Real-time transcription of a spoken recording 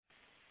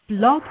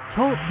Blog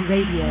Talk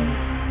Radio.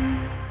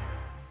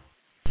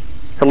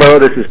 Hello,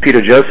 this is Peter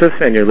Joseph,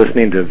 and you're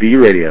listening to V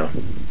Radio.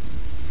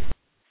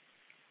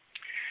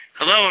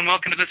 Hello, and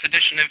welcome to this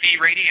edition of V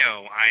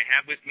Radio. I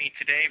have with me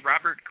today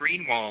Robert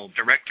Greenwald,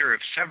 director of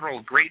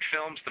several great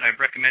films that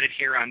I've recommended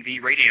here on V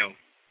Radio.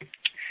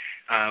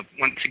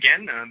 Once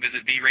again,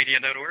 visit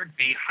vradio.org,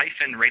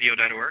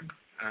 v-radio.org,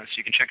 so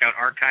you can check out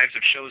archives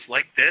of shows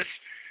like this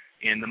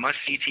and the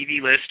must-see TV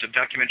list of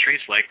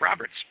documentaries like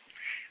Robert's.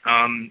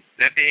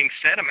 That being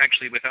said, I'm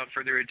actually, without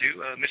further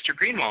ado, Mr.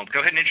 Greenwald, go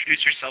ahead and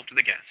introduce yourself to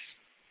the guests.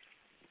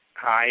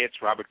 Hi, it's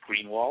Robert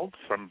Greenwald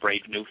from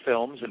Brave New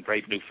Films and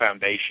Brave New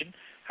Foundation.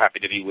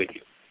 Happy to be with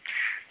you.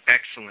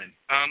 Excellent.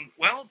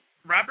 Well,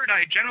 Robert,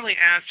 I generally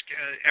ask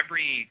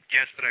every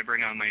guest that I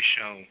bring on my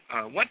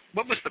show,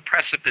 what was the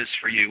precipice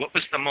for you? What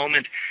was the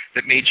moment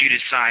that made you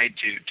decide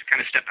to kind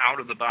of step out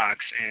of the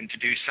box and to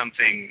do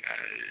something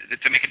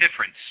to make a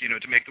difference,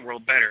 to make the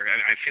world better?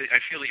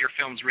 I feel that your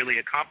films really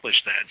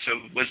accomplished that.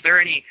 So was there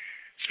any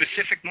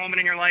specific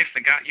moment in your life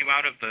that got you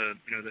out of the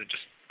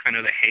just kind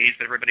of the haze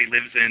that everybody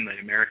lives in,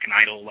 the American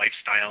Idol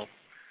lifestyle?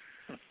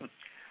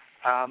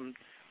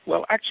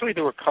 Well, actually,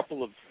 there were a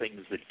couple of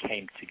things that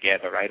came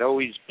together. I'd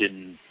always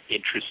been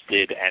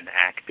interested and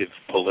active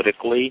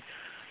politically.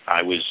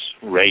 I was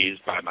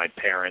raised by my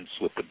parents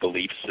with the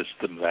belief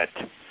system that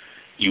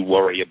you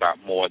worry about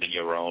more than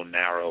your own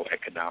narrow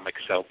economic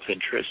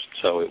self-interest,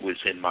 so it was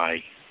in my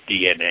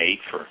DNA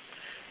for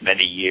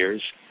many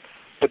years.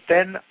 But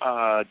then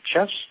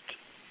just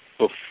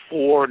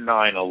before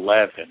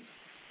 9/11,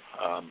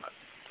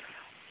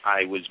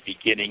 I was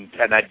beginning,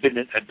 and I'd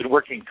been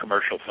working in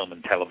commercial film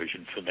and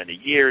television for many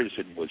years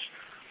and was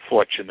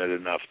fortunate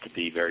enough to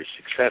be very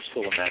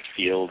successful in that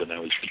field, and I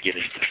was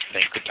beginning to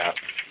think about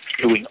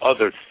doing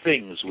other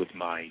things with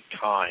my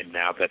time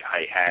now that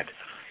I had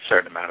a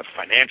certain amount of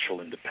financial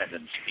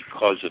independence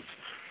because of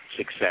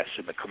success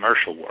in the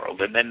commercial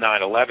world. And then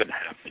 9/11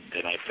 happened,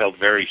 and I felt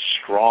very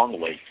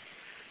strongly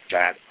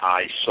that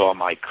I saw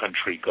my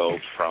country go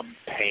from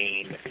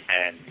pain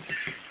and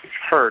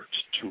hurt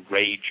to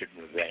rage and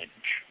revenge.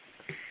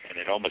 And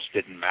it almost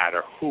didn't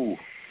matter who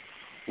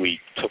we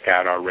took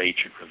out our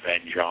rage and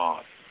revenge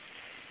on.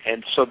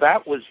 And so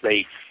that was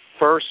the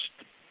first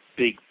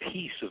big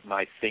piece of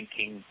my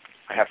thinking.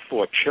 I have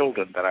 4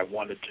 children that I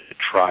wanted to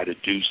try to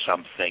do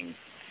something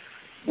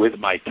with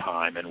my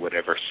time and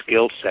whatever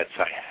skill sets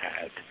I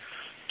had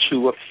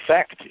to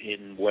affect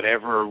in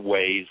whatever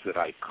ways that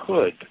I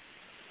could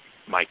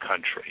my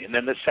country. And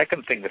then the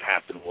second thing that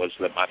happened was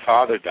that my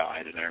father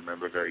died, and I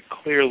remember very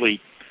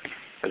clearly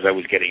as I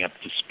was getting up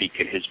to speak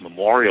at his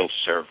memorial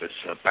service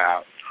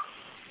about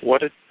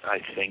what I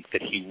think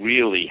that he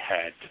really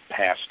had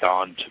passed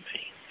on to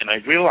me. And I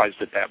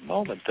realized at that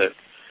moment that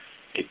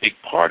a big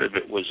part of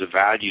it was a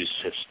value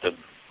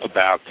system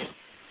about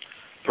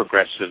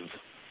progressive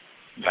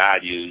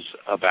values,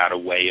 about a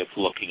way of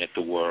looking at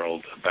the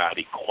world, about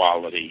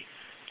equality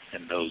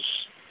and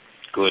those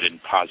good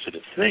and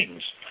positive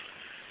things.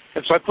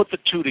 And so I put the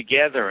two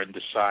together and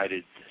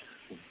decided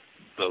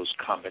those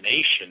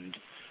combinations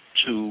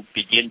to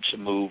begin to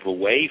move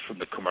away from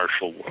the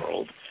commercial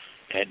world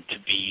and to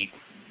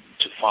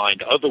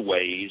find other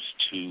ways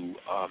to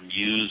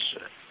use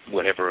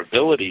whatever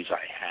abilities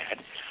I had.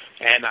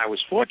 And I was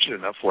fortunate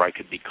enough where I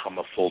could become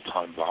a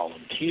full-time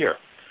volunteer.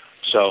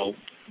 So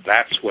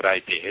that's what I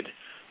did.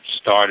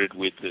 Started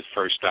with the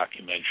first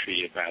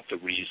documentary about the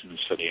reasons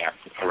for the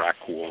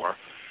Iraq War,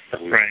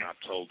 that we were not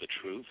told the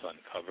truth,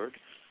 uncovered.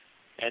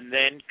 And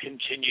then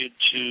continued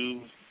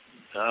to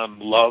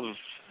love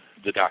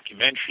the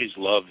documentaries,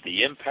 loved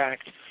the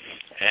impact,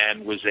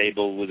 and was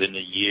able within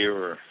a year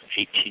or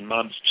 18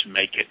 months to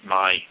make it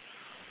my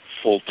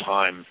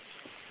full-time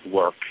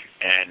work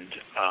and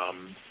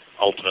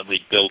ultimately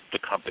built the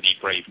company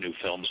Brave New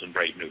Films and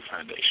Brave New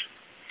Foundation.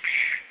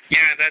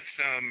 Yeah, that's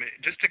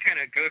just to kind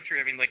of go through.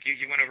 I mean, like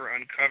you went over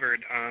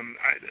Uncovered.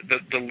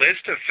 The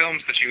list of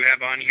films that you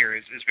have on here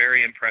is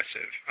very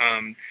impressive.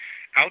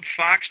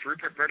 Outfoxed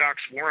Rupert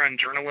Murdoch's War on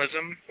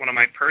Journalism, one of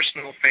my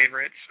personal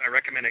favorites. I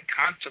recommend it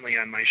constantly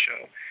on my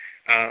show.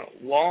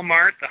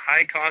 Walmart, The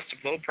High Cost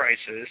of Low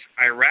Prices.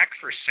 Iraq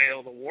for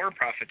Sale, The War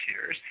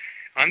Profiteers.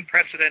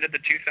 Unprecedented, the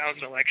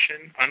 2000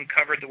 election.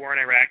 Uncovered the war in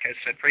Iraq, as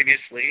said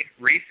previously.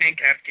 Rethink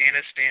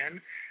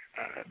Afghanistan.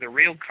 The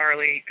Real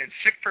Carly, and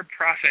Sick for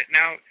Profit.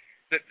 Now,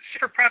 the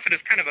Sick for Profit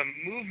is kind of a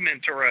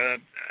movement or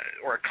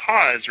a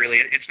cause, really.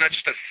 It's not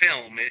just a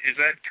film. Is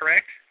that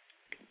correct?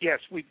 Yes,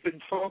 we've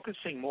been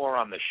focusing more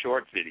on the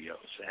short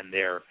videos, and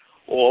they're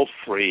all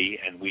free,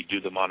 and we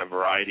do them on a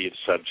variety of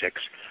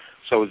subjects.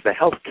 So as the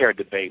healthcare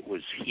debate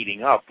was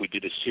heating up, we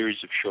did a series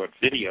of short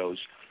videos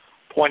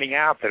pointing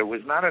out that it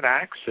was not an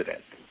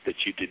accident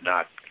that you did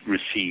not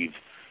receive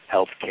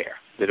healthcare,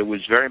 that it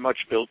was very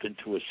much built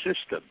into a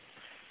system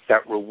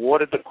that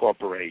rewarded the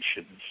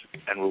corporations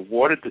and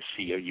rewarded the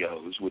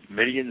CEOs with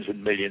millions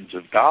and millions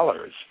of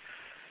dollars.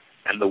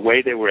 And the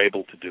way they were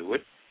able to do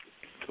it,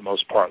 for the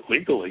most part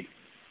legally,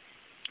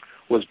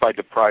 was by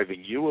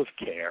depriving you of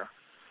care.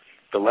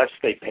 The less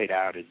they paid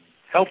out in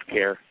health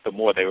care, the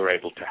more they were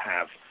able to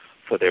have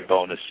for their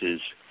bonuses,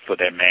 for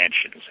their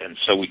mansions. And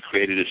so we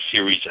created a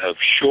series of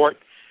short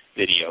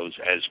videos,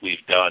 as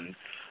we've done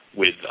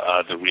with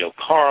The Real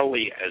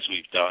Carly, as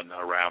we've done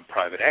around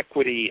private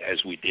equity, as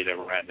we did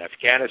around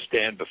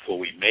Afghanistan before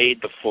we made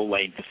the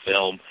full-length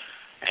film,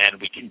 and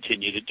we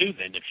continue to do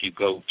that. If you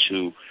go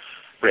to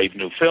Brave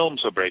New Films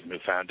or Brave New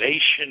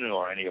Foundation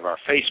or any of our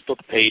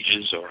Facebook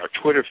pages or our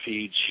Twitter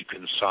feeds, you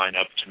can sign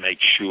up to make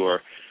sure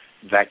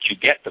that you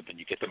get them, and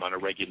you get them on a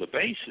regular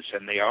basis.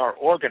 And they are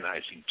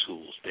organizing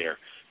tools. They're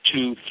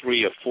 2,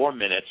 3, or 4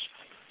 minutes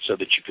so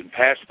that you can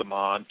pass them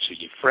on to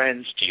your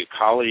friends, to your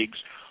colleagues,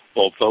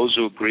 both those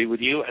who agree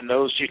with you and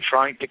those you're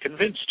trying to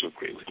convince to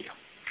agree with you.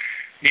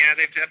 Yeah,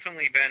 they've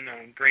definitely been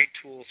great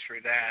tools for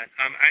that.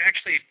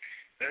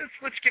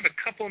 Let's give a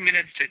couple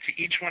minutes to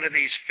each one of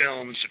these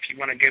films if you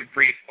want to give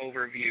brief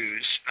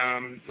overviews.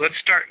 Let's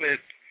start with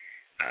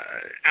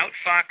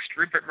Outfoxed,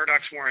 Rupert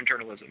Murdoch's War on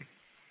Journalism.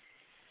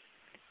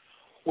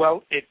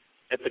 Well,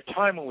 at the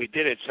time when we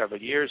did it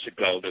several years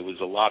ago, there was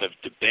a lot of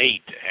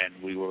debate,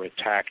 and we were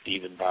attacked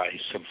even by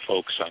some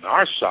folks on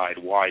our side.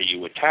 Why are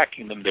you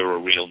attacking them? They're a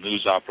real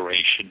news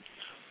operation.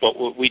 But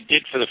what we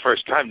did for the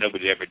first time,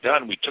 nobody had ever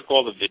done, we took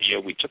all the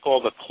video, we took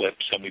all the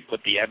clips, and we put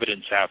the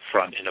evidence out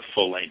front in a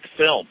full-length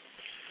film,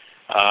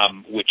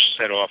 which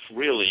set off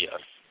really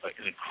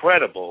an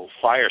incredible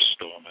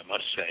firestorm, I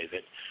must say,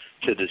 that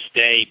to this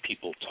day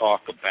people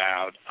talk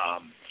about.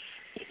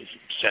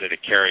 Senator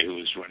Kerry, who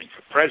was running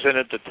for president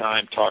at the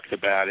time, talked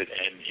about it,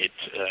 and it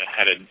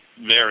had a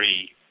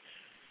very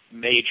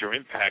major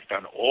impact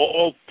on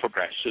all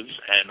progressives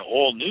and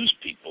all news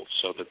people,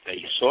 so that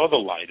they saw the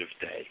light of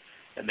day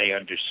and they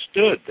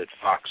understood that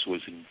Fox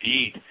was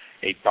indeed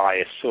a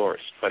biased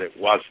source, but it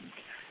wasn't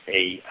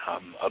a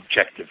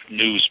objective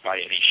news by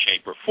any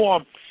shape or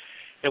form.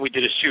 Then we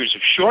did a series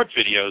of short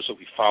videos that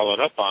we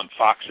followed up on: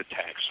 Fox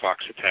Attacks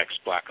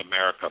Black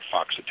America,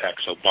 Fox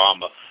Attacks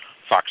Obama,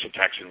 Fox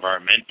Attacks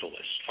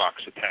Environmentalists,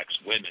 Fox Attacks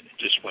Women. It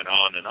just went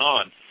on and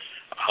on.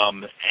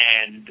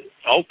 And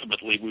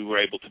ultimately, we were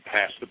able to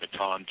pass the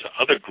baton to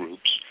other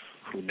groups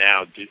who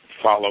now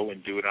follow and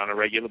do it on a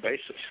regular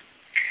basis.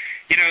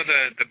 You know,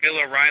 the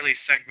Bill O'Reilly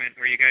segment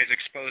where you guys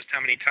exposed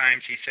how many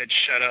times he said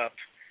 "shut up"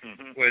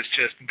 was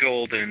just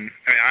golden.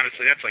 I mean,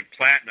 honestly, that's like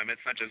platinum.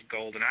 It's not just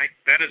golden.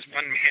 That is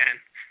one man.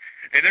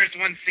 And there's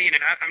one scene,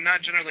 and I'm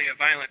not generally a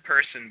violent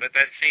person, but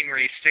that scene where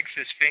he sticks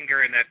his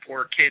finger in that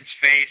poor kid's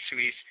face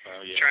who he's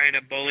trying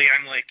to bully,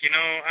 I'm like,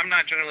 I'm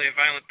not generally a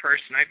violent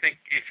person. I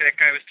think if that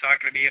guy was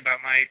talking to me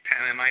about my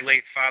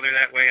late father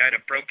that way, I'd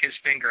have broke his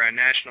finger on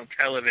national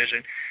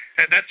television.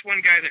 That's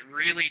one guy that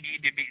really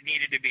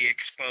needed to be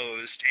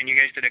exposed, and you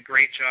guys did a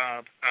great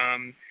job.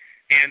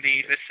 And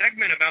the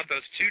segment about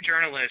those two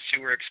journalists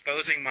who were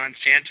exposing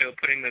Monsanto,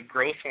 putting the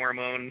growth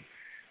hormone,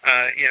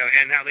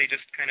 and how they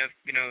just kind of,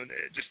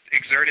 just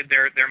exerted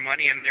their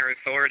money and their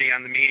authority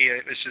on the media.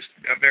 It was just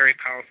a very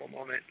powerful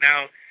moment.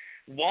 Now,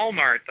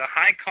 Walmart, the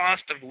high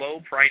cost of low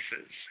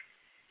prices.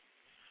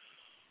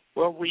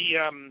 Well,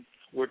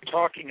 we're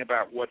talking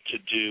about what to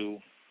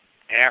do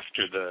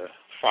after the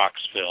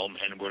Fox film,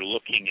 and we're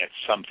looking at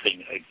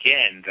something,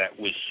 again, that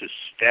was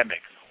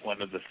systemic.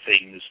 One of the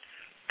things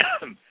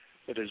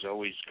that has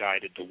always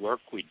guided the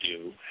work we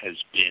do has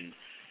been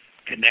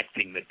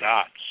connecting the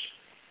dots.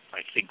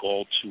 I think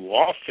all too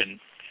often,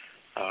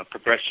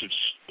 progressives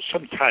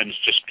sometimes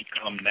just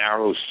become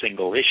narrow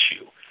single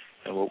issue.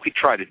 And what we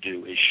try to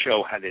do is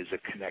show how there's a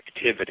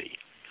connectivity.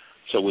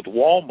 So with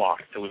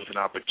Walmart, there was an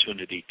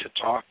opportunity to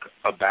talk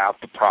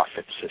about the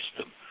profit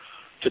system,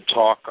 to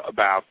talk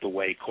about the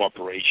way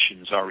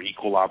corporations are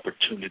equal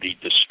opportunity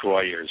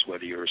destroyers,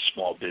 whether you're a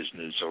small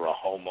business or a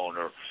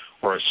homeowner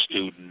or a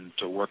student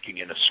or working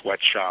in a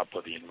sweatshop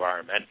or the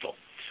environmental.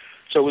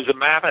 So it was a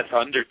mammoth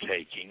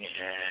undertaking,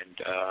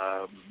 and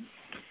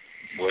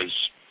was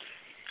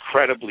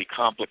incredibly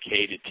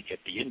complicated to get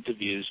the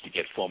interviews, to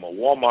get former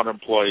Walmart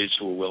employees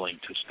who were willing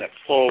to step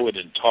forward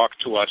and talk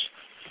to us.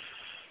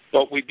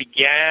 But we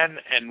began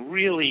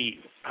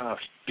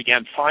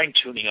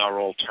fine-tuning our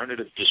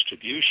alternative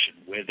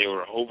distribution, where there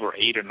were over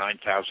 8,000 or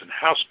 9,000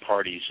 house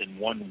parties in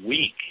 1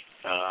 week,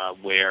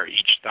 where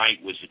each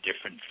night was a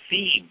different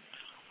theme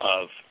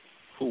of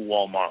who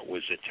Walmart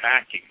was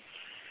attacking.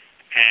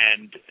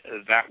 And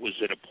that was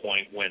at a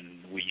point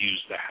when we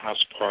used the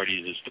house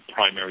parties as the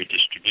primary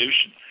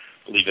distribution.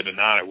 Believe it or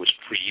not, it was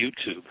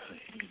pre-YouTube,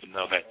 even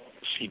though that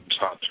seems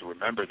hard to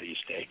remember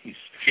these days.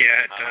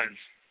 Yeah, it does.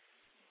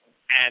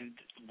 And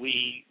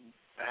we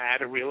had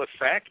a real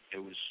effect.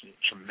 It was a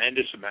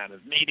tremendous amount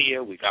of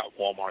media. We got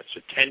Walmart's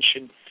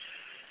attention.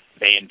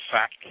 They, in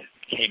fact,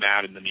 came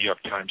out in the New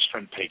York Times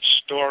front page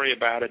story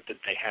about it,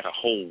 that they had a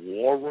whole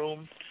war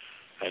room.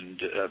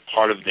 And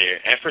part of their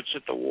efforts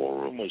at the War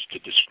Room was to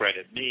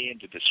discredit me and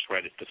to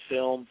discredit the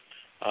film.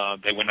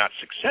 They were not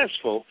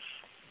successful,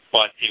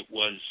 but it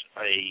was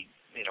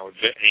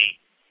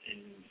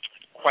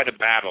quite a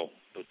battle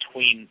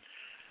between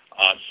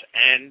us.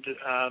 And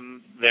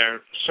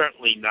they're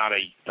certainly not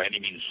by any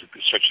means,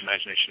 stretch of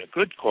imagination, a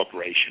good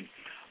corporation,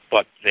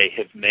 but they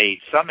have made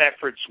some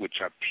efforts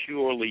which are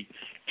purely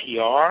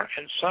PR,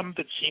 and some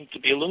that seem to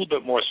be a little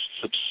bit more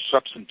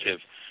substantive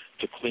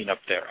to clean up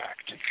their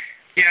act.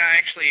 Yeah,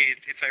 actually,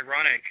 it's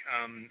ironic.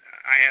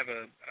 I have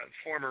a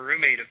former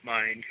roommate of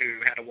mine who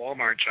had a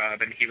Walmart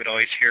job, and he would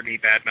always hear me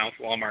badmouth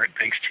Walmart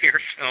thanks to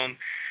your film.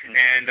 Mm-hmm.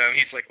 And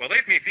he's like, well,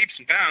 they've made leaps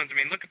and bounds. I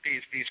mean, look at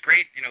these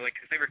great, like,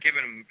 because they were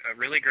giving him a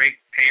really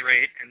great pay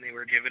rate, and they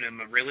were giving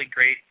him a really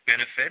great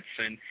benefits,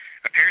 and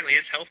apparently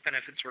his health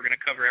benefits were going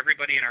to cover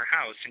everybody in our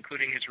house,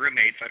 including his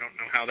roommates. I don't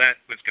know how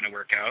that was going to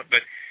work out,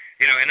 but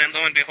and then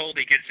lo and behold,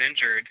 he gets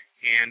injured,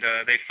 and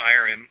they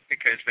fire him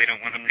because they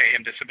don't want to pay him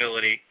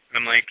disability.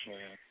 And I'm like,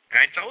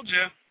 I told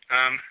you.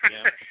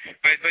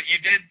 But you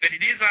did. But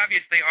it is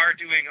obvious they are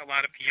doing a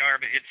lot of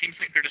PR. But it seems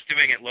like they're just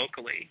doing it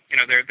locally.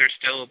 They're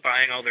still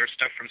buying all their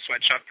stuff from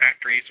sweatshop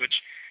factories, which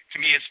to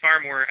me is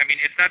far more. I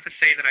mean, it's not to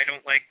say that I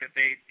don't like that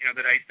they,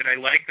 that I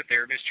like that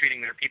they're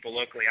mistreating their people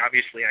locally.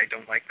 Obviously, I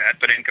don't like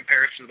that. But in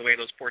comparison to the way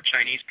those poor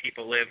Chinese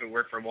people live who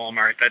work for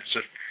Walmart, that's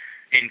just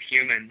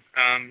inhuman.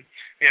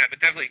 But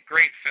definitely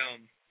great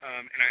film.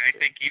 And I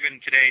think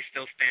even today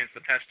still stands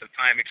the test of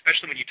time,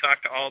 especially when you talk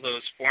to all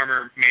those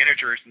former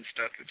managers and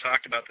stuff who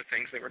talked about the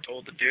things they were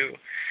told to do.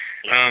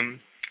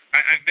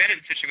 I've been in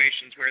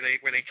situations where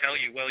they tell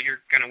you, well, you're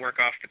going to work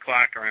off the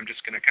clock or I'm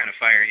just going to kind of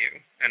fire you.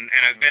 And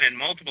I've been in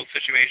multiple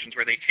situations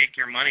where they take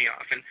your money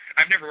off. And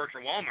I've never worked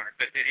for Walmart,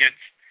 but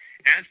it's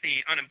as the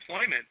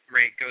unemployment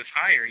rate goes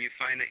higher, you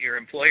find that your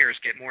employers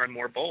get more and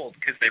more bold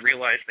because they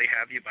realize they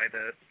have you by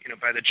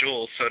the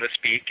jewels, so to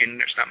speak,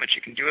 and there's not much you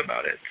can do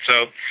about it.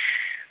 So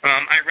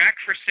Iraq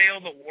for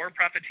sale, but war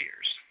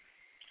profiteers.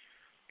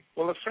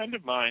 Well, a friend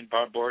of mine,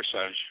 Bob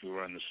Borsaj, who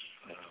runs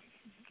a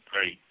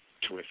very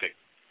terrific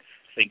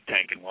think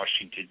tank in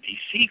Washington,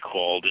 D.C.,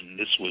 called, and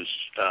this was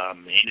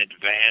in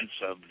advance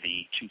of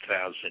the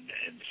 2006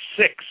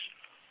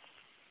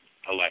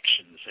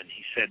 elections, and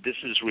he said this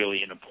is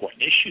really an important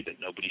issue that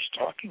nobody's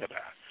talking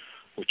about,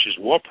 which is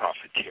war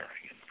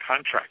profiteering and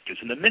contractors.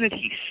 And the minute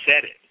he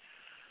said it,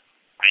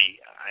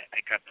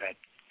 I got that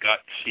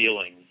gut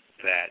feeling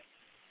that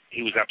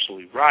he was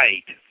absolutely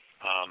right,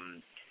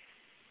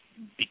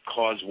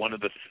 because one of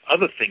the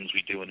other things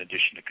we do in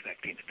addition to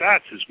connecting the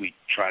dots is we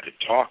try to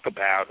talk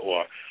about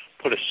or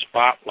put a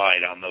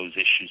spotlight on those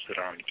issues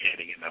that aren't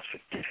getting enough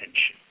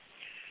attention.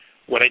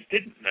 What I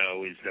didn't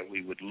know is that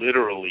we would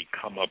literally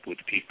come up with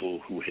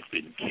people who had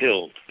been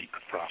killed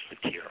because of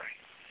profiteering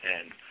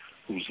and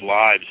whose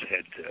lives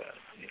had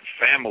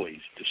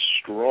families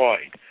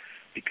destroyed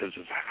because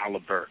of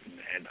Halliburton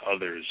and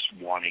others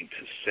wanting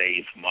to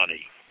save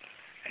money.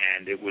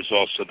 And it was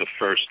also the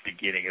first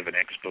beginning of an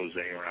expose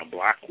around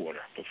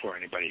Blackwater before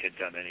anybody had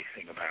done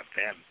anything about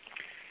them.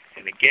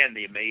 And again,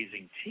 the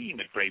amazing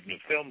team at Brave New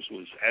Films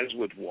was, as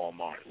with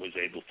Walmart, was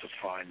able to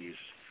find these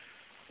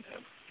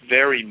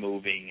very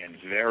moving and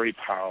very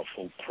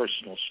powerful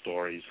personal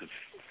stories of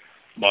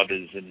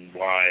mothers and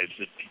wives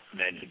of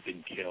men who'd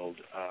been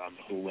killed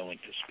who were willing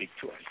to speak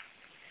to us.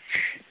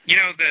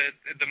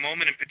 The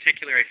moment in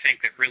particular I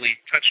think that really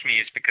touched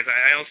me is because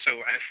I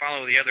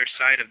follow the other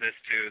side of this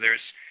too.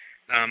 There's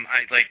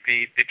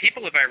the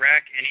people of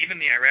Iraq and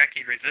even the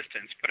Iraqi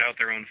resistance put out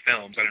their own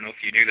films. I don't know if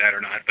you knew that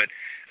or not, but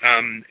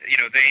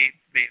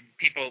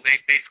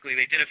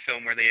they did a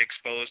film where they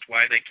exposed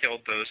why they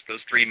killed those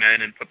three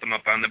men and put them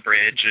up on the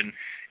bridge, and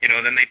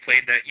then they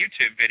played that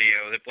YouTube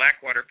video that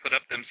Blackwater put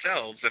up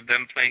themselves of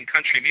them playing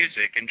country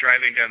music and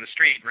driving down the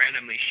street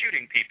randomly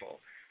shooting people.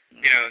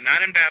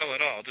 Not in battle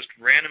at all, just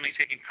randomly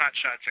taking pot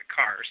shots at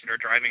cars that are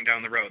driving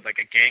down the road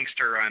like a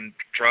gangster on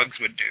drugs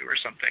would do or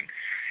something.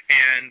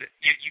 And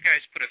you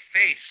guys put a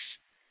face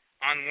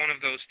on one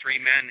of those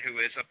three men who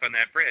is up on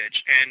that bridge.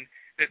 And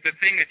the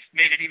thing that's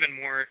made it even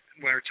more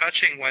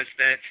touching was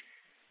that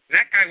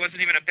guy wasn't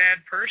even a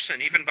bad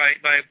person, even by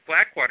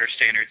Blackwater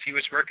standards. He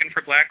was working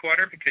for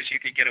Blackwater because you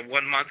could get a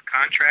 1-month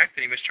contract,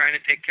 and he was trying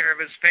to take care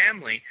of his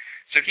family.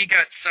 So he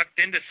got sucked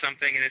into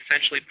something and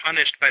essentially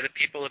punished by the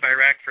people of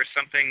Iraq for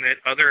something that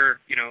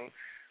other,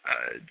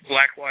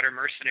 Blackwater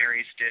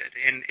mercenaries did.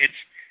 And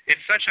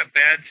it's such a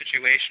bad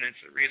situation.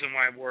 It's the reason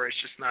why war is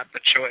just not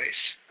the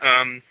choice.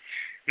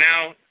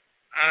 Now,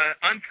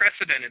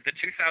 unprecedented, the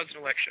 2000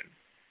 election.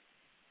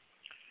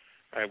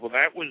 All right, well,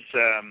 that was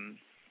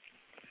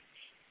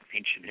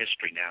ancient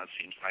history now, it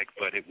seems like,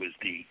 but it was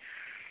the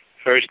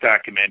first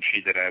documentary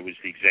that I was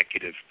the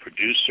executive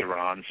producer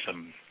on.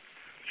 Some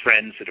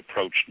friends had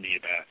approached me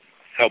about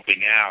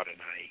helping out, and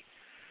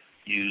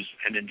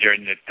then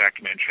during the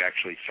documentary I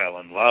actually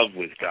fell in love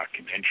with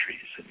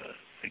documentaries and the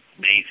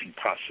amazing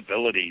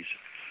possibilities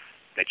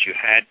that you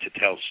had to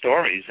tell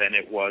stories, and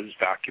it was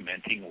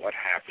documenting what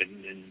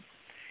happened in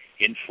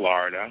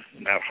Florida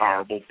in that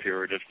horrible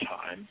period of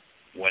time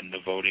when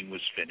the voting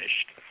was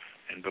finished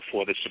and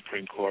before the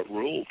Supreme Court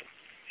ruled.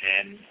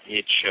 And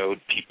it showed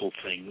people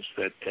things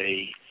that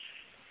they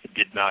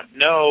did not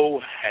know,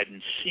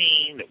 hadn't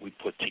seen, that we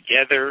put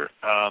together,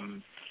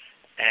 and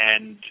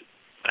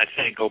I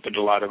think opened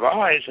a lot of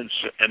eyes, and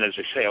as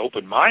I say,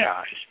 opened my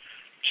eyes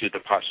to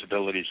the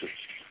possibilities of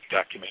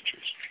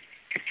documentaries.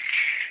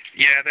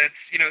 Yeah, that's,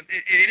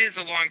 it is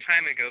a long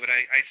time ago, but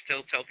I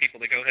still tell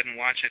people to go ahead and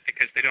watch it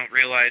because they don't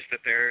realize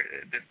that their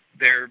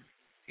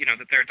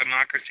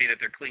democracy that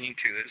they're clinging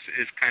to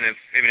is kind of,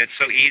 it's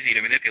so easy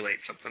to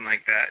manipulate something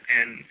like that.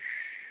 And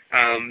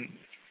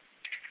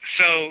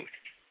so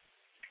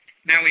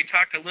now we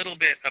talked a little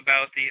bit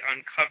about the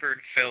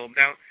Uncovered film.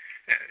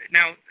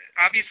 Now,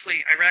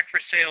 obviously, Iraq for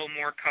Sale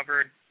more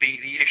covered the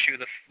issue,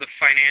 the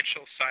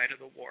financial side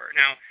of the war.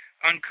 Now,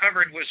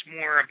 Uncovered was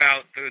more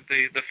about the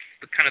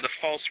kind of the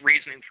false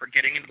reasoning for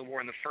getting into the war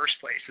in the first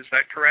place. Is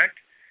that correct?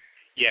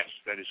 Yes,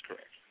 that is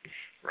correct.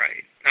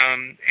 Right.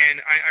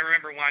 And I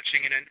remember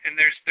watching it, and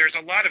there's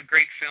a lot of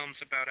great films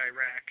about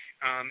Iraq,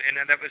 and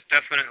that was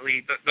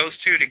definitely those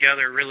two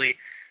together really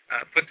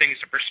put things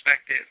to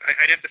perspective.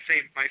 I'd have to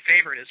say my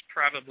favorite is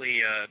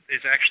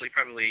actually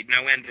probably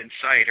No End in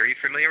Sight. Are you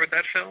familiar with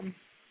that film?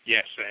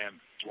 Yes, I am.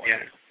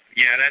 Yeah.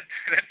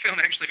 That film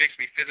actually makes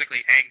me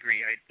physically angry.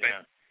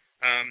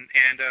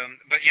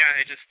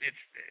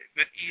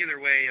 But either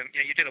way,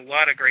 you did a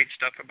lot of great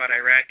stuff about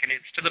Iraq, and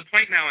it's to the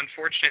point now,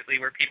 unfortunately,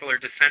 where people are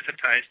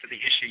desensitized to the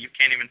issue. You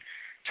can't even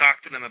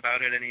talk to them about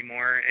it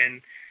anymore.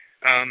 And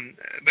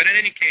but in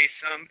any case,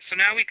 so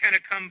now we kind of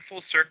come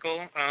full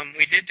circle.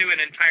 We did do an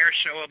entire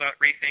show about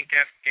Rethink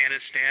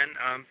Afghanistan.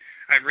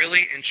 I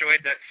really enjoyed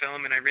that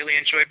film, and I really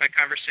enjoyed my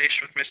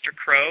conversation with Mr.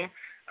 Crow.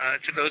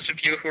 To those of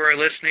you who are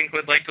listening who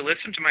would like to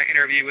listen to my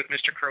interview with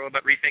Mr. Crow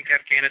about Rethink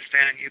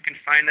Afghanistan, you can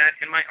find that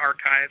in my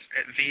archives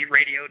at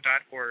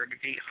vradio.org,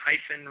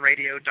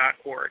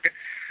 v-radio.org.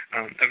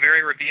 A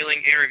very revealing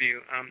interview.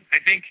 I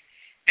think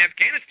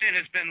Afghanistan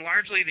has been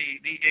largely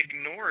the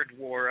ignored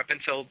war up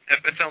until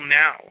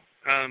now.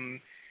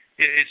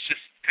 It's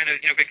just kind of,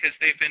 because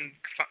they've been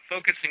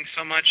focusing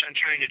so much on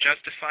trying to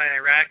justify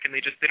Iraq, and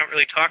they don't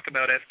really talk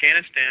about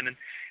Afghanistan, and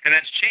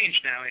that's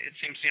changed now. It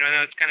seems,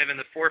 now it's kind of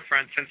in the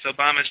forefront since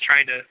Obama's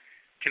trying to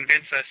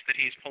convince us that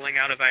he's pulling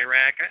out of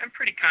Iraq. I'm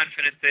pretty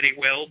confident that he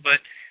will,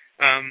 but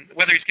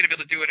whether he's going to be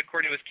able to do it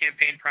according to his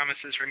campaign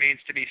promises remains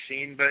to be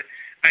seen. But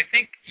I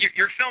think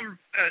your film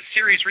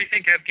series,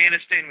 Rethink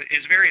Afghanistan,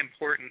 is very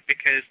important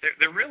because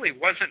there really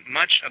wasn't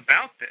much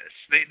about this.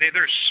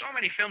 There's so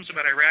many films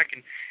about Iraq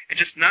and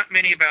just not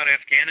many about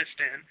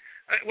Afghanistan.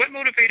 What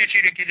motivated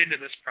you to get into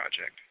this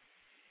project?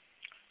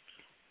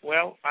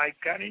 Well, I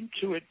got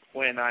into it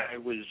when I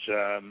was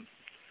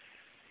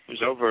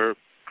over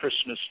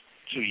Christmas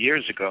 2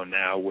 years ago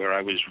now, where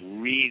I was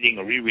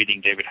rereading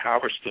David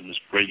Halberstam's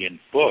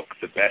brilliant book,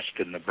 The Best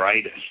and the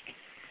Brightest.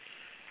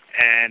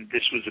 And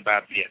this was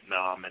about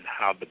Vietnam and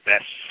how the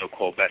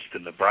so-called best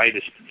and the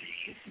brightest in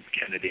the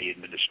Kennedy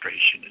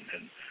administration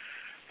and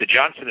the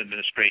Johnson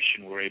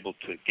administration were able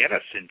to get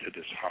us into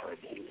this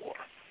horrible war.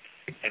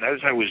 And as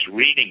I was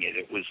reading it,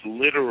 it was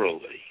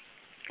literally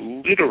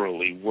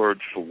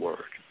word for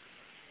word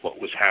what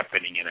was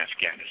happening in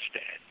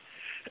Afghanistan.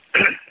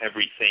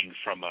 Everything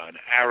from an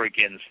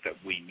arrogance that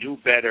we knew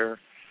better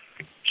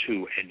to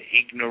an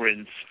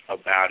ignorance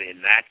about,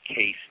 in that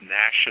case,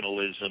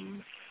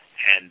 nationalism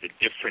and the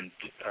different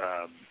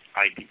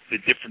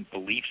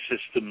belief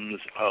systems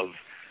of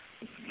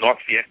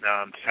North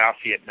Vietnam, South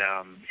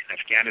Vietnam. In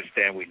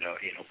Afghanistan, we know,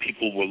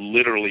 people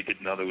literally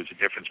didn't know there was a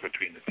difference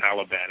between the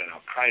Taliban and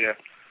Al-Qaeda,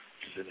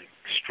 which is an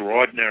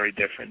extraordinary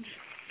difference.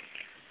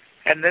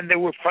 And then there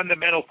were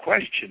fundamental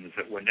questions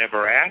that were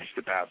never asked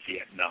about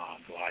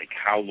Vietnam, like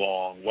how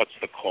long, what's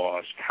the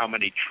cost, how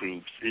many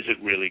troops, is it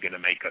really going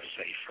to make us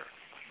safer?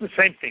 The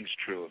same thing's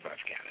true of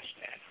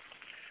Afghanistan.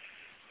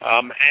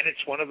 And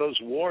it's one of those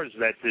wars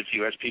that if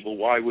you ask people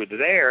why we're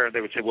there,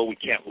 they would say, well, we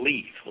can't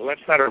leave. Well,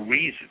 that's not a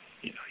reason.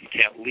 You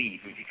can't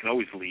leave. You can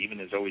always leave, and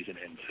there's always an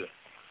end to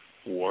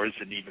wars,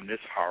 and even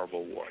this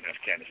horrible war in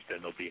Afghanistan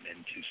there'll be an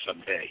end to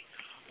someday.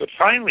 But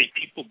finally,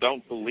 people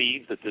don't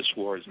believe that this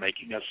war is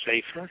making us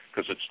safer,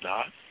 because it's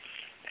not,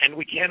 and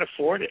we can't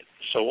afford it.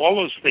 So all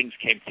those things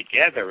came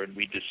together, and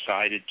we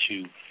decided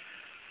to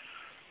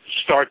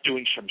start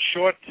doing some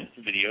short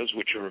videos,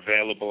 which are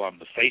available on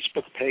the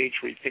Facebook page,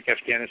 Rethink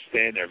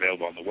Afghanistan. They're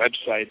available on the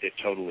website. They're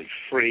totally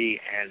free.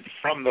 And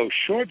from those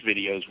short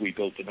videos, we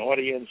built an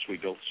audience. We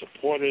built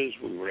supporters.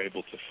 We were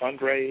able to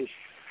fundraise.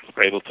 We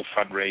were able to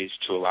fundraise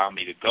to allow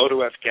me to go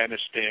to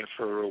Afghanistan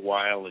for a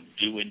while and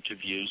do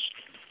interviews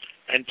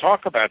and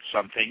talk about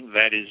something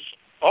that is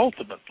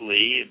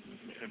ultimately,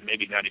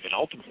 maybe not even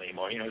ultimately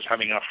anymore, is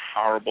having a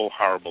horrible,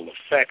 horrible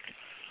effect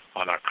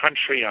on our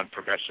country, on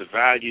progressive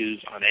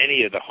values, on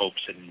any of the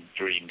hopes and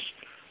dreams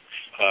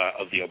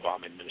of the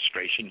Obama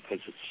administration,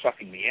 because it's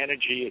sucking the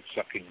energy, it's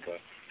sucking the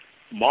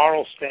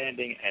moral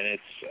standing, and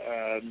it's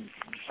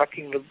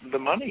sucking the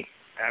money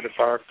out of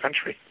our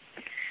country.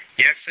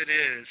 Yes, it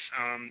is.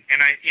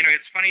 And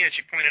it's funny, as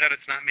you pointed out,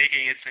 it's not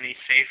making us any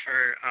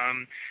safer.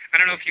 I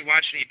don't know if you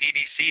watch any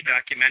BBC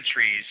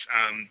documentaries.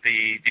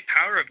 The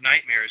Power of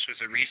Nightmares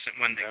was a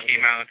recent one that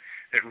came out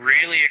that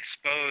really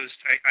exposed.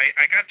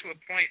 I got to a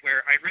point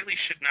where I really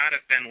should not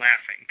have been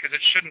laughing, because it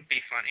shouldn't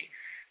be funny.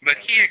 But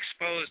he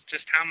exposed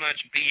just how much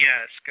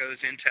BS goes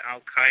into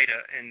Al-Qaeda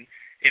and,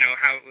 you know,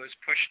 how it was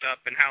pushed up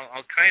and how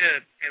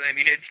Al-Qaeda, I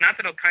mean, it's not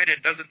that Al-Qaeda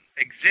doesn't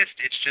exist,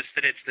 it's just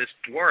that it's this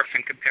dwarf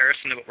in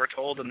comparison to what we're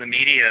told in the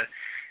media.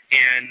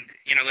 And,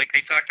 you know, like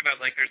they talked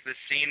about, like there's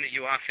this scene that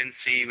you often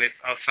see with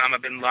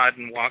Osama bin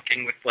Laden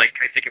walking with, like,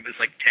 I think it was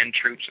like 10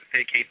 troops with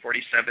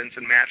AK-47s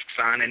and masks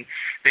on, and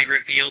they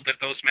revealed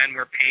that those men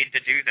were paid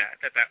to do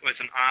that, that was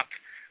an op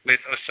with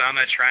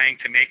Osama trying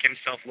to make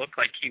himself look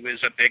like he was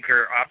a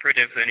bigger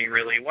operative than he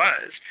really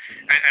was.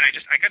 And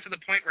I got to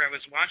the point where I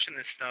was watching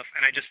this stuff,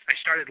 and I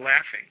started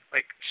laughing,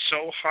 like,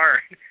 so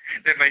hard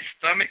that my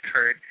stomach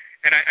hurt,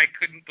 and I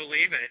couldn't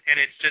believe it. And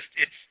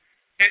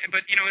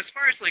but, you know, as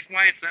far as, like,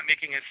 why it's not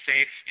making us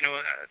safe, you know,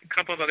 a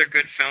couple of other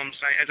good films,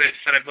 as I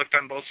said, I've looked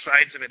on both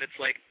sides of it.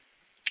 It's like,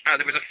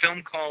 there was a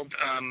film called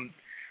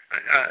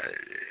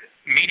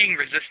Meeting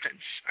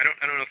Resistance. I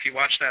don't know if you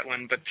watched that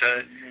one, but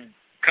a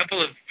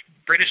couple of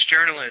British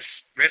journalists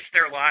risked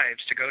their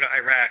lives to go to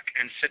Iraq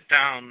and sit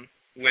down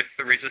with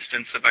the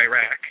resistance of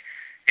Iraq,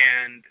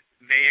 and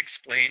they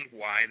explained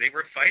why they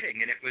were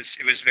fighting, and it was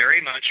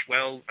very much,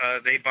 well,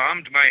 they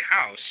bombed my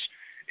house.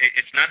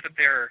 It's not that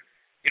they're,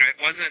 you know,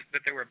 it wasn't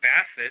that there were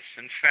Baathists.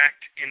 In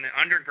fact, in the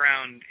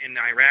underground in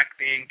Iraq,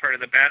 being part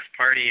of the Baath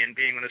Party and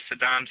being one of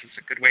Saddam's is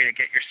a good way to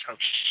get yourself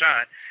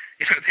shot.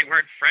 You know, they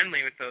weren't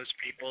friendly with those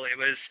people. It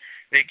was,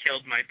 they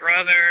killed my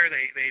brother,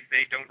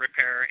 they don't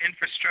repair our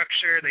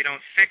infrastructure, they don't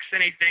fix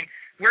anything.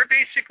 We're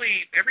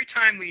basically, every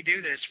time we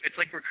do this,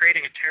 it's like we're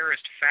creating a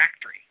terrorist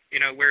factory.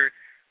 You know, we're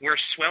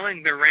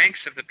swelling the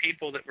ranks of the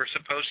people that we're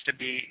supposed to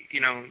be,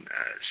 you know,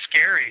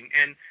 scaring.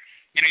 And,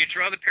 you know, you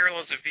draw the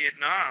parallels of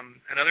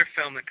Vietnam. Another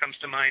film that comes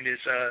to mind is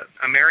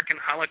American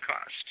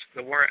Holocaust,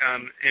 the war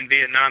in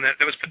Vietnam that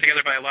was put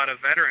together by a lot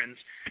of veterans.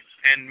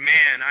 And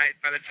man,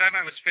 by the time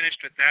I was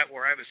finished with that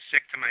war, I was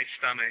sick to my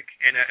stomach.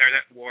 And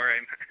that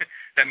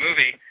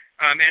movie.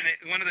 And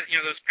one of the, you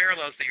know, those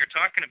parallels that you're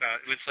talking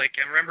about, it was like,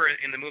 I remember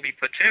in the movie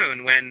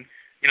Platoon when,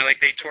 you know, like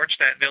they torched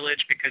that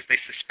village because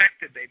they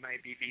suspected they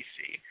might be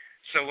VC.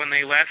 So when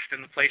they left and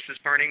the place is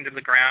burning to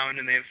the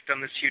ground and they've done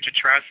this huge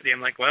atrocity,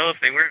 I'm like, well,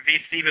 if they weren't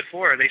VC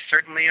before, they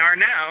certainly are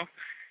now.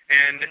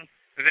 And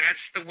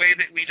that's the way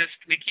that we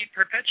keep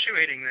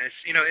perpetuating this.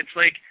 You know, it's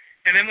like,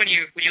 and then when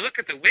you look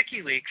at the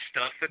WikiLeaks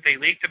stuff that they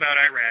leaked about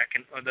Iraq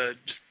and the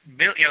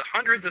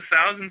hundreds of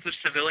thousands of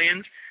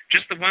civilians,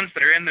 just the ones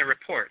that are in the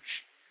reports,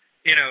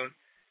 you know,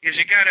 is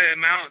you got to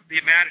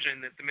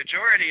imagine that the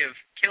majority of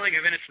killing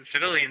of innocent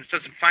civilians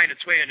doesn't find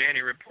its way into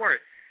any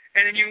report.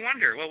 And then you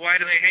wonder, well, why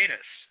do they hate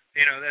us?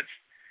 You know,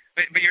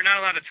 but you're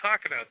not allowed to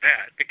talk about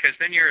that because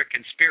then you're a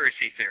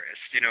conspiracy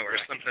theorist, you know, or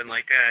something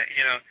like that.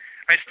 You know,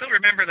 I still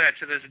remember that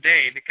to this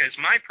day because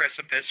my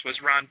precipice was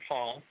Ron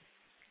Paul.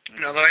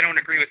 And although I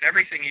don't agree with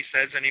everything he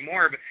says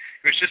anymore, but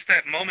it was just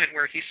that moment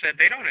where he said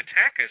they don't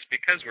attack us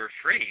because we're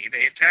free.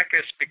 They attack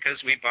us because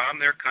we bomb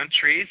their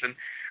countries. And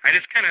I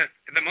just kind of,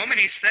 the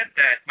moment he said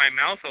that, my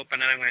mouth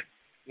opened and I went,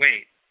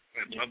 wait,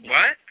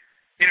 what?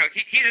 You know,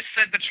 he just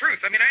said the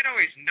truth. I mean, I'd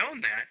always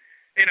known that.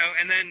 You know,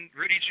 and then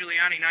Rudy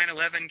Giuliani,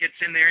 9/11, gets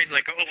in there. He's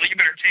like, oh, well, you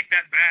better take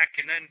that back.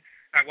 And then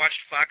I watched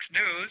Fox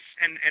News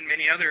and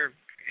many other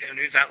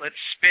news outlets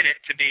spin it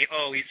to be,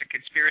 oh, he's a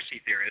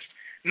conspiracy theorist.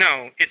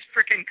 No, it's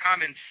freaking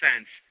common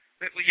sense.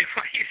 Why do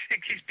you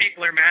think these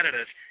people are mad at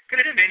us?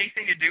 Could it have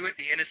anything to do with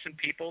the innocent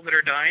people that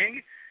are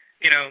dying?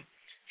 You know,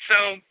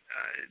 so,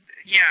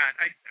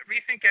 I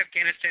rethink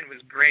Afghanistan was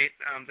great.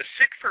 The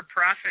sick for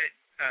profit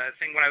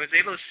thing, when I was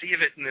able to see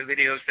of it in the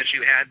videos that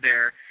you had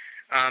there,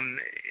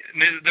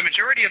 the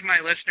majority of my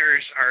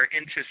listeners are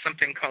into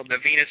something called the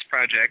Venus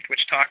Project,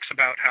 which talks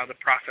about how the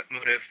profit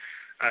motive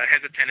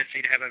has a tendency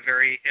to have a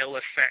very ill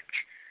effect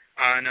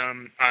on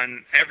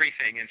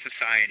everything in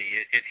society.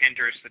 It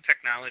hinders the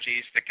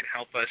technologies that can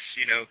help us,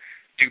 you know,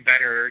 do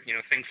better. You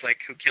know, things like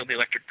Who Killed the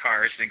Electric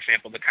Car is an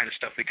example of the kind of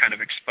stuff we kind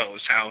of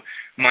expose, how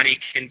money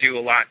can do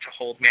a lot to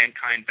hold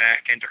mankind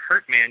back and to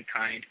hurt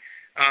mankind.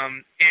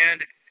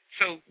 And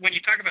so when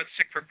you talk about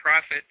sick for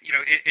profit, you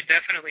know, it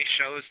definitely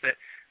shows that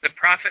the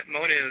profit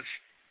motive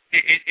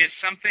is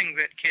something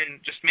that can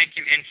just make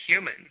you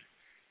inhuman.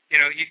 You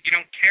know, you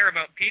don't care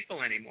about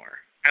people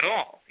anymore at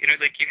all. You know,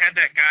 like you had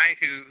that guy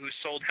who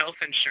sold health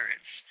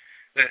insurance,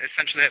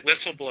 essentially that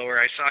whistleblower.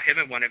 I saw him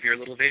in one of your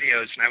little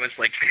videos, and I was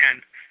like,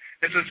 man,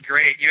 this is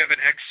great. You have an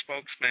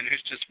ex-spokesman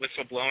who's just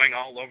whistleblowing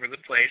all over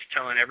the place,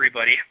 telling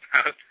everybody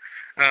about,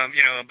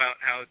 about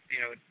how, you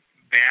know,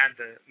 bad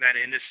that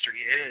industry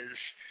is.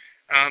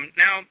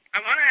 Now, I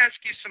want to ask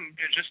you some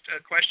just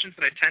questions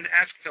that I tend to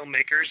ask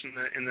filmmakers in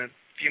the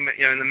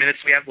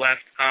minutes we have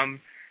left.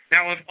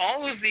 Now, of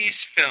all of these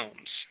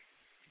films,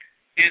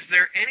 is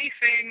there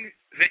anything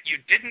that you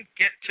didn't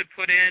get to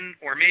put in,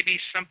 or maybe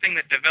something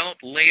that developed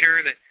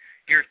later that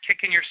you're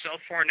kicking yourself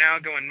for now,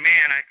 going,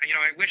 man,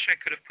 I wish I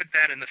could have put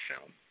that in the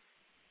film?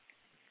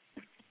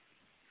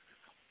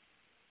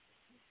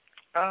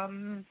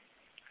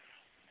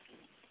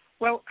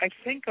 Well, I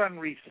think on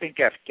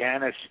Rethink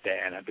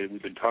Afghanistan,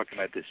 we've been talking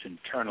about this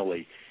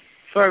internally.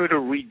 If I were to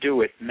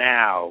redo it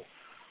now,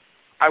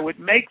 I would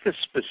make the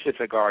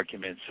specific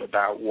arguments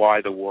about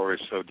why the war is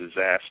so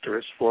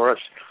disastrous for us,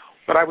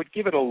 but I would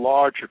give it a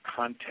larger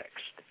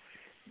context.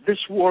 This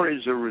war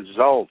is a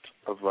result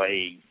of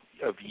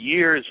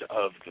years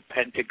of the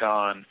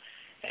Pentagon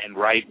and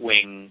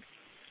right-wing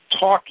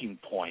talking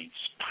points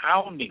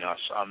pounding us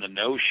on the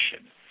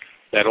notion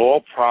that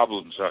all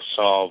problems are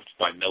solved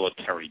by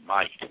military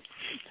might.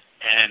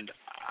 And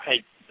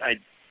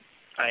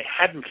I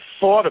hadn't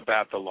thought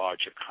about the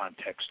larger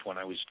context when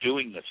I was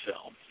doing the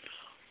film,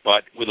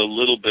 but with a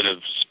little bit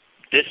of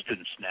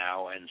distance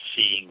now and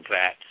seeing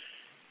that,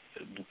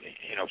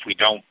 if we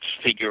don't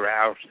figure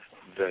out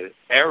the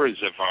errors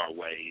of our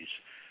ways,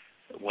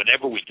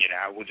 whenever we get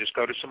out, we'll just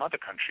go to some other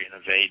country and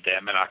invade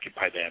them and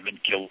occupy them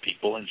and kill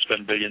people and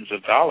spend billions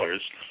of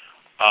dollars.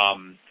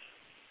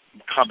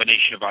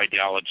 Combination of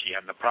ideology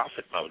and the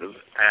profit motive,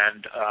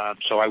 and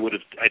so I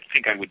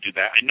think I would do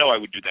that. I know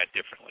I would do that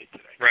differently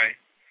today. Right.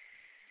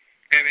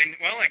 I mean,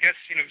 well, I guess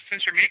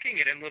since you're making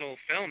it in little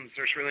films,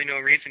 there's really no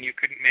reason you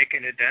couldn't make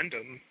an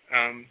addendum.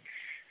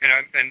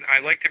 And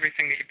I liked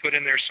everything that you put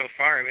in there so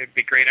far. It'd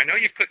be great. I know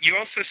you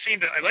also seem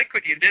to. I like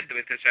what you did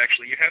with this.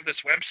 Actually, you have this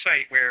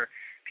website where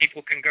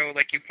people can go,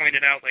 like you pointed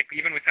out, like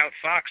even without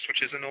Fox,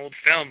 which is an old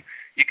film,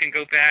 you can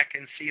go back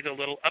and see the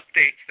little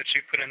updates that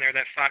you put in there,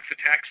 that Fox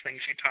Attacks things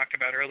you talked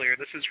about earlier.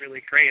 This is really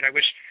great. I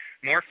wish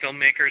more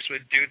filmmakers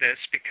would do this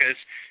because,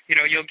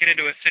 you'll get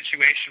into a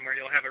situation where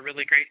you'll have a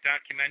really great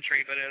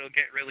documentary, but it'll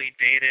get really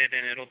dated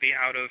and it'll be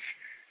out of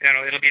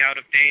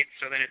date,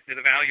 so then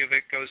the value of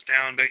it goes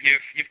down. But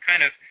you've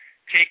kind of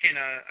taken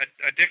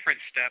a different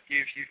step.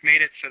 You've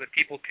made it so that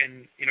people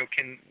can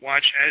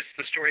watch as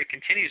the story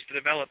continues to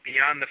develop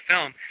beyond the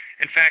film.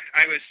 In fact,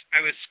 I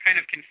was kind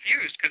of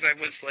confused because I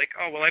was like,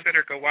 oh well, I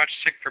better go watch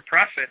Sick for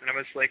Profit, and I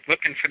was like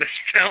looking for this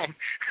film.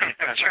 I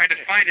was trying to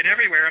find it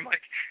everywhere. I'm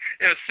like,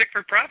 Sick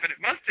for Profit, it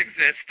must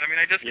exist. I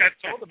mean, I just got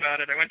told about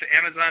it. I went to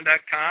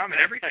Amazon.com and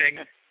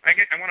everything.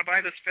 I want to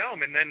buy this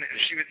film, and then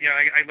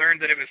I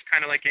learned that it was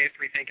kind of like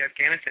Rethink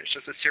Afghanistan. It's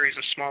just a series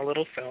of small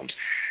little films,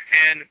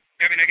 and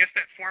I mean, I guess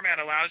that format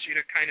allows you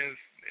to kind of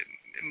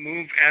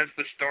move as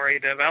the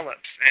story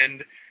develops,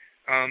 and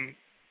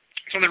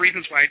it's one of the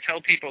reasons why I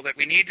tell people that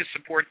we need to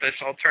support this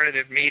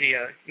alternative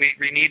media.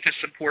 We need to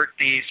support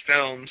these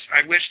films.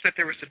 I wish that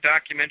there was a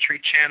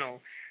documentary channel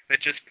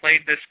that just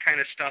played this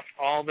kind of stuff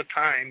all the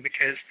time,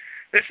 because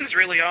this is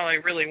really all I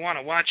really want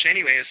to watch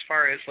anyway as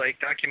far as like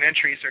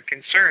documentaries are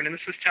concerned, and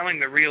this is telling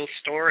the real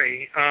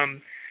story.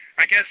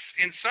 I guess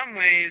in some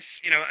ways,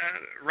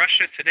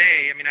 Russia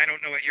Today, I mean, I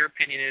don't know what your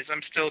opinion is.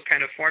 I'm still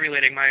kind of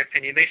formulating my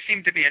opinion. They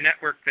seem to be a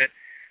network that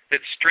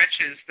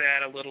stretches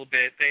that a little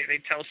bit. They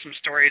tell some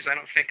stories I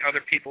don't think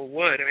other people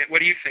would. I mean, what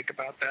do you think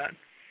about that?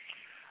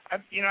 I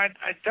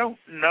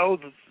don't know.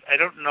 I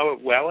don't know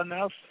it well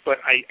enough, but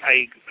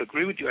I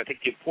agree with you. I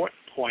think the important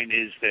point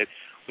is that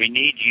we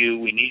need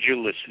your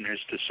listeners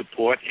to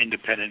support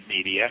independent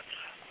media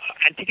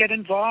and to get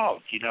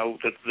involved.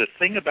 The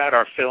thing about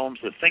our films,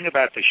 the thing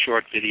about the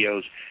short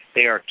videos,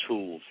 they are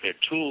tools. They're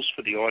tools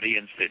for the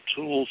audience. They're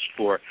tools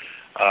for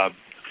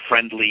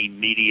friendly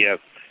media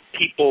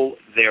people.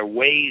 They're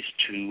ways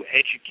to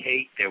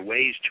educate. They're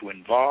ways to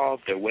involve.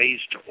 They're ways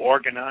to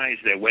organize.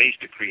 They're ways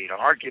to create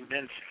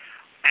arguments.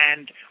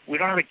 And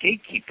we don't have a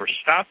gatekeeper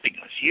stopping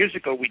us. Years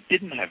ago, we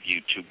didn't have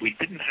YouTube. We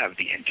didn't have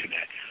the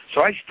Internet.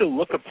 So I still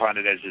look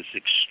upon it as this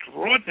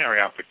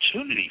extraordinary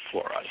opportunity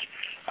for us.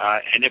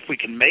 And if we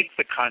can make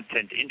the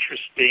content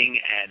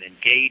interesting and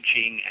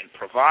engaging and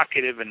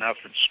provocative enough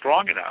and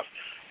strong enough,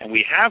 and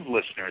we have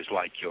listeners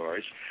like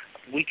yours,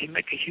 we can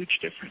make a huge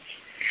difference.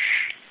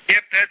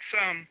 Yep,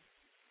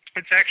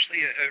 it's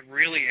actually a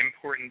really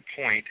important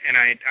point, and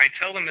I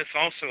tell them this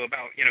also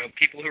about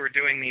people who are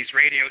doing these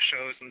radio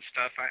shows and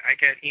stuff. I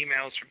get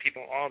emails from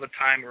people all the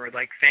time who are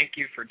like, "Thank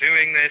you for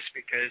doing this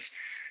because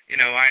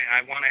I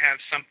want to have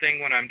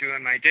something when I'm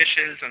doing my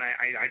dishes, and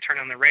I turn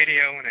on the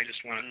radio and I just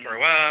want to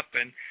throw up,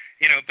 and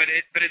but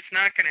it's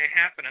not going to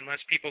happen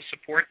unless people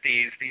support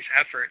these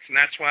efforts, and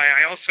that's why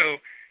I also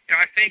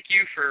I thank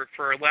you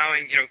for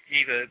allowing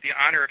the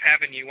honor of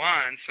having you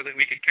on so that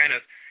we could kind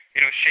of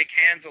shake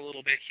hands a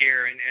little bit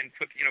here and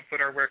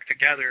put our work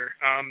together.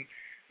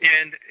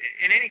 And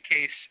in any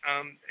case,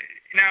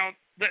 now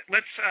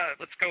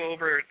let's go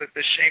over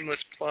the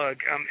shameless plug.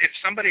 If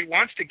somebody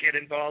wants to get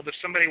involved, if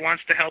somebody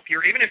wants to help you,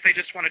 or even if they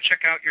just want to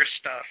check out your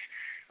stuff,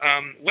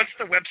 what's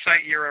the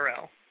website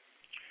URL?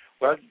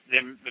 Well,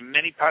 there are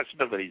many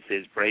possibilities.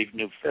 There's Brave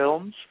New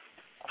Films.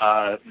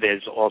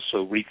 There's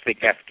also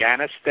Rethink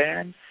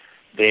Afghanistan.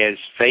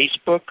 There's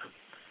Facebook,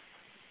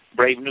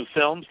 Brave New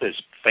Films. There's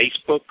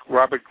Facebook,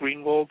 Robert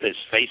Greenwald. There's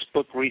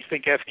Facebook,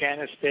 Rethink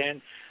Afghanistan.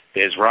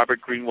 There's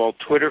Robert Greenwald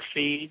Twitter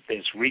feed.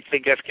 There's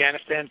Rethink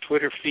Afghanistan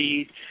Twitter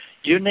feed.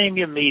 You name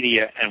your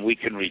media, and we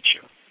can reach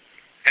you.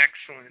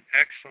 Excellent,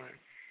 excellent.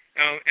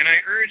 And I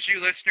urge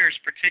you listeners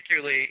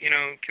particularly,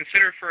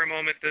 consider for a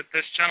moment that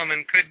this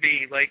gentleman could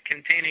be like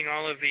containing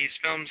all of these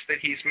films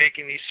that he's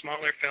making, these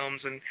smaller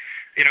films, and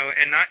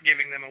not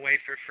giving them away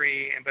for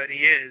free, but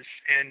he is.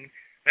 And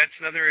that's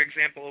another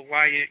example of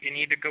why you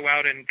need to go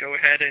out and go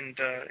ahead and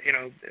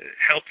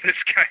help this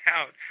guy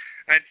out.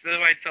 So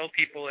I tell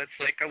people, it's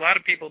like a lot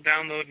of people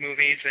download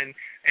movies, and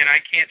I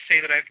can't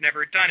say that I've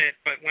never done it,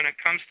 but when it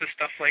comes to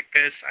stuff like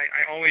this,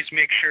 I always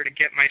make sure to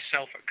get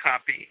myself a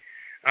copy,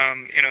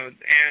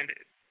 and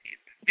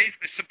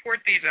basically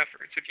support these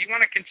efforts. If you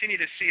want to continue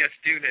to see us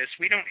do this,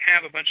 we don't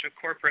have a bunch of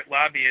corporate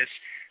lobbyists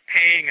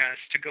paying us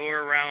to go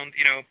around,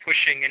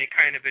 pushing any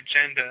kind of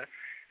agenda.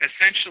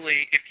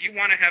 Essentially, if you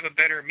want to have a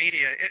better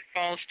media, it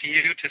falls to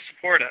you to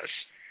support us.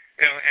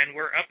 And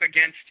we're up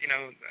against,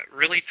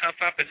 really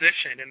tough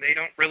opposition, and they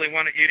don't really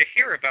want you to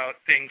hear about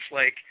things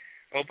like,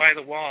 oh, by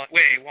the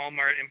way,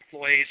 Walmart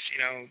employs,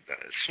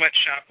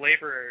 sweatshop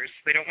laborers.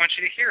 They don't want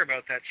you to hear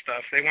about that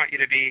stuff. They want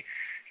you to be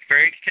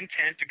very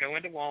content to go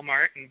into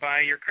Walmart and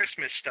buy your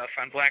Christmas stuff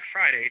on Black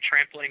Friday,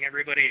 trampling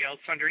everybody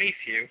else underneath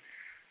you.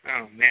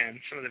 Oh, man,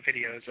 some of the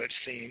videos I've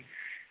seen.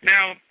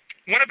 Now,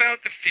 what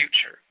about the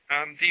future?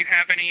 Do you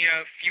have any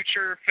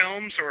future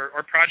films or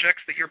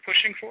projects that you're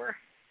pushing for?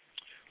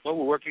 Well,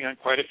 we're working on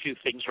quite a few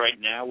things right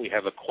now. We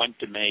have a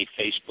Cuéntame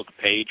Facebook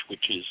page,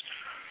 which is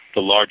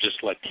the largest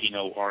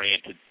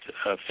Latino-oriented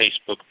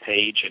Facebook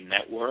page and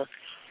network,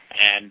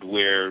 and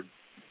we're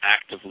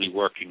actively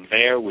working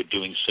there. We're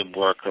doing some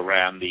work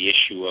around the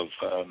issue of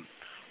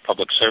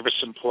public service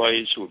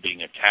employees who are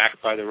being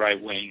attacked by the right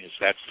wing, as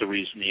that's the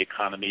reason the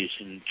economy is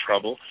in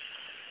trouble.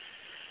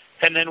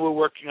 And then we're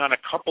working on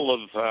a couple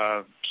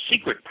of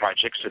secret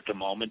projects at the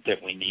moment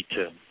that we need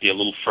to be a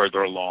little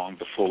further along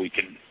before we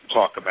can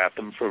talk about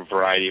them for a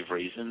variety of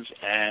reasons.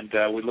 And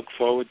we look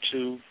forward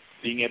to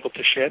being able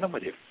to share them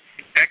with you.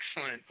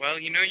 Excellent. Well,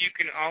 you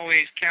can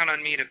always count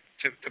on me to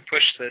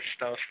push this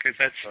stuff, because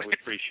that's... Well, we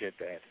appreciate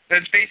that.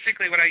 That's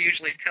basically what I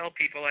usually tell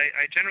people.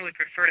 I generally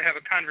prefer to have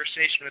a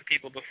conversation with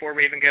people before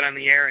we even get on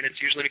the air, and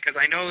it's usually because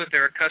I know that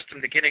they're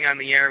accustomed to getting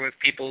on the air with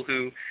people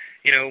who,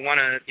 want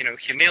to,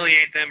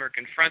 humiliate them or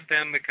confront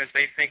them because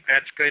they think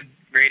that's good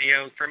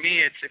radio. For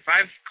me, it's if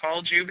I've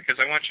called you because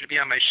I want you to be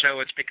on my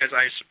show, it's because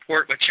I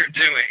support what you're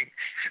doing.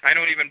 I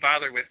don't even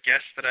bother with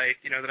guests that I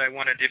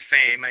want to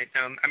defame.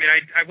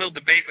 I will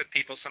debate with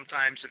people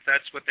sometimes if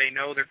that's what they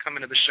know they're coming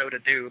to the show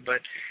to do,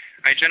 but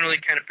I generally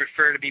kind of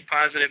prefer to be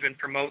positive and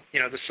promote,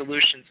 the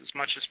solutions as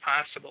much as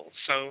possible.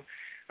 So,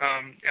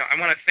 I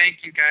want to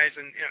thank you guys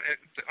and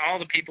all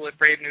the people at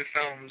Brave New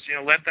Films.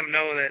 Let them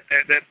know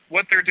that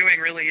what they're doing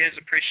really is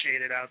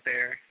appreciated out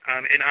there.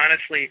 And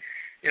honestly,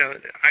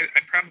 I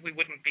probably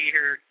wouldn't be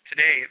here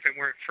today if it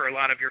weren't for a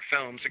lot of your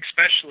films.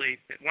 Especially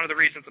one of the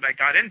reasons that I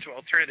got into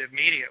alternative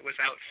media was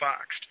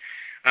Outfoxed.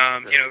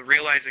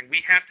 Realizing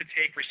we have to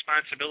take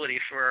responsibility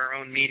for our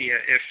own media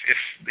if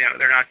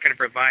they're not going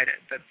to provide it.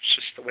 That's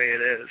just the way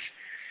it is.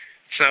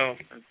 So,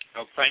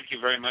 well, thank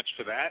you very much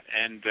for that,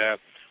 and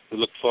we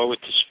look forward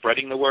to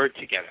spreading the word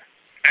together.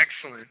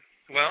 Excellent.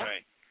 Well,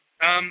 right.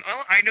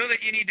 I know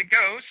that you need to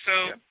go,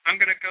 so yep. I'm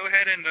going to go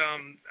ahead and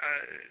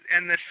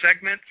end this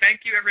segment.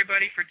 Thank you,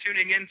 everybody, for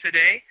tuning in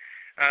today.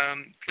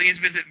 Please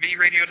visit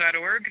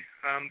vradio.org.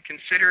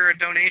 Consider a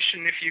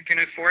donation if you can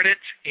afford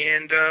it,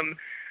 and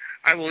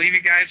I will leave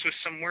you guys with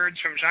some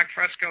words from Jacques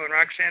Fresco and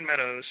Roxanne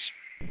Meadows.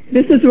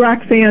 This is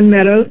Roxanne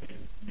Meadows.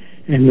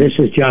 And this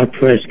is Jacques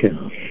Fresco.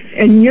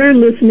 And you're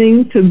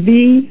listening to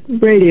V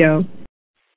Radio.